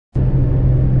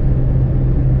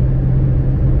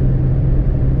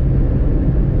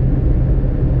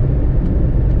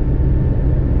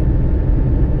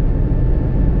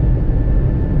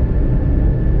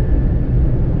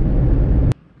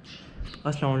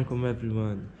अस्सलाम वालेकुम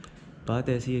एवरीवन। बात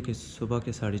ऐसी है कि सुबह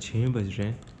के 6:30 बज रहे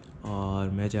हैं और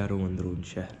मैं जा रहा हूँ अंदरून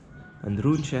शहर।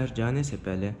 अंदरून शहर जाने से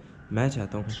पहले मैं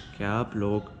चाहता हूँ कि आप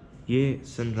लोग ये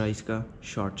सनराइज़ का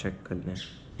शॉट चेक कर लें।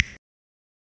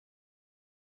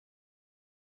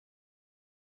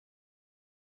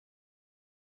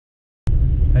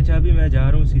 अच्छा, अभी मैं जा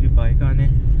रहा हूँ सीरी पाए का आने,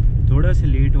 थोड़ा सा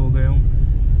लेट हो गया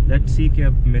हूँ। लेट्स सी कि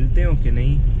अब मिलते हो कि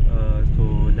नहीं, तो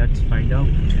लेट्स फाइंड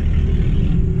आउट।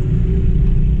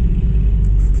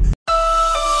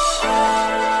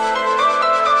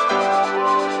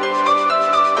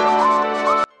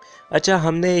 अच्छा,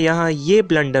 हमने यहाँ ये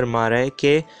ब्लंडर मारा है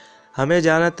कि हमें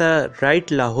जाना था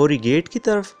राइट लाहौरी गेट की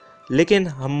तरफ, लेकिन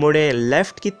हम मुड़े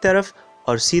लेफ़्ट की तरफ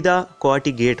और सीधा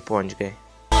क्वाटी गेट पहुँच गए।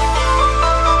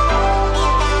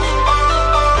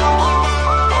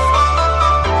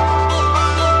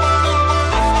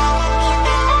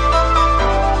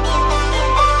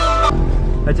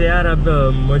 अच्छा यार, अब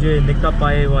मुझे निक्का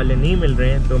पाए वाले नहीं मिल रहे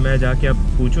हैं, तो मैं जाके अब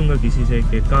पूछूंगा किसी से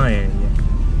कि कहाँ हैं ये।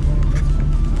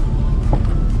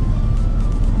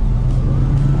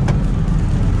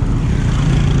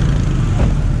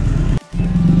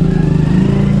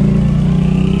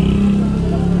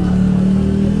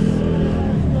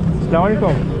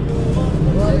 अस्सलामुअलैकुम।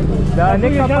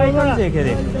 निक्का पाए कौन से के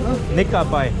दे? निक्का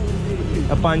पाए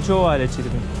पांचों वाले चिर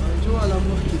में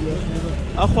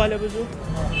अख वाले बुझो।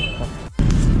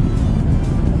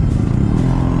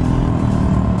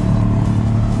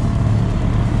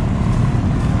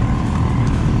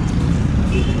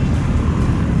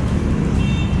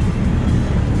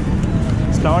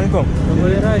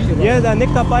 अस्सलामुअलैकुम। ये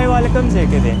निक्का पाए वाले कम से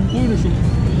के दे?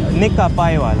 निक्का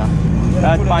पाए वाला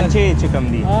 5-6 चिकम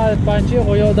दी। 5-6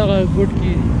 हो या दगा गुड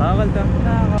की पागल था।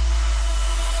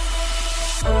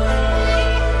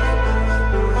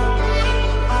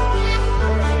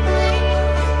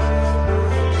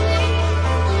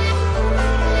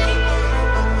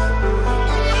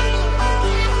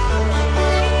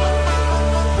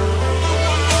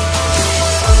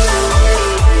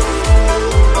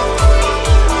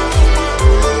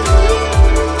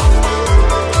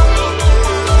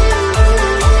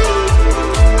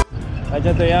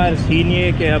 अच्छा, तो यार सीन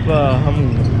ये कि अब हम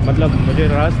मुझे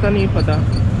रास्ता नहीं पता,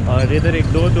 और इधर एक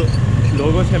दो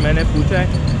लोगों से मैंने पूछा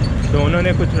है तो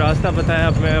उन्होंने कुछ रास्ता बताया।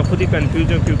 अब मैं ख़ुद ही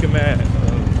कंफ्यूज हूँ क्योंकि मैं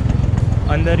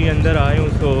अंदर ही अंदर आया हूँ।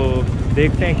 तो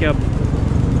देखते हैं कि अब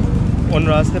उन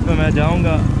रास्ते पे मैं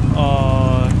जाऊँगा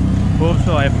और hope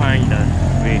so I find the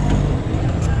way.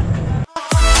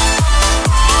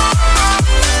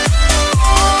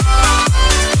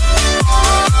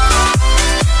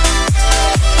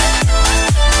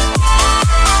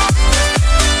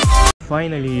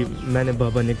 Finally मैंने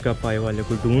बाबा निक्का पाए वाले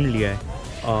को ढूंढ लिया है,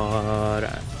 और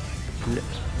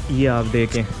ये आप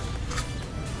देखें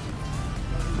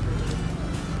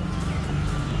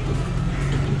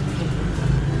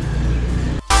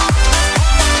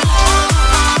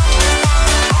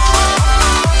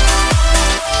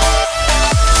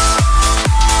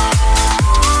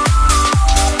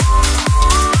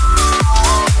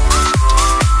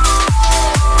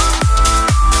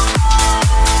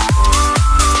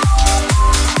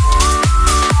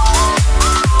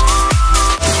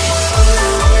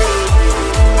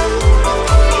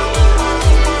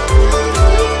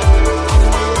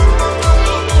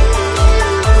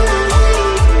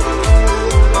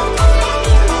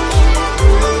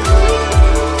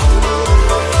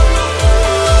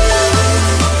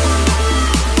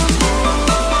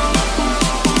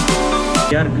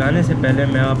यार। खाने से पहले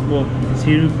मैं आपको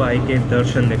सीरी पाए के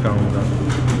दर्शन दिखाऊंगा।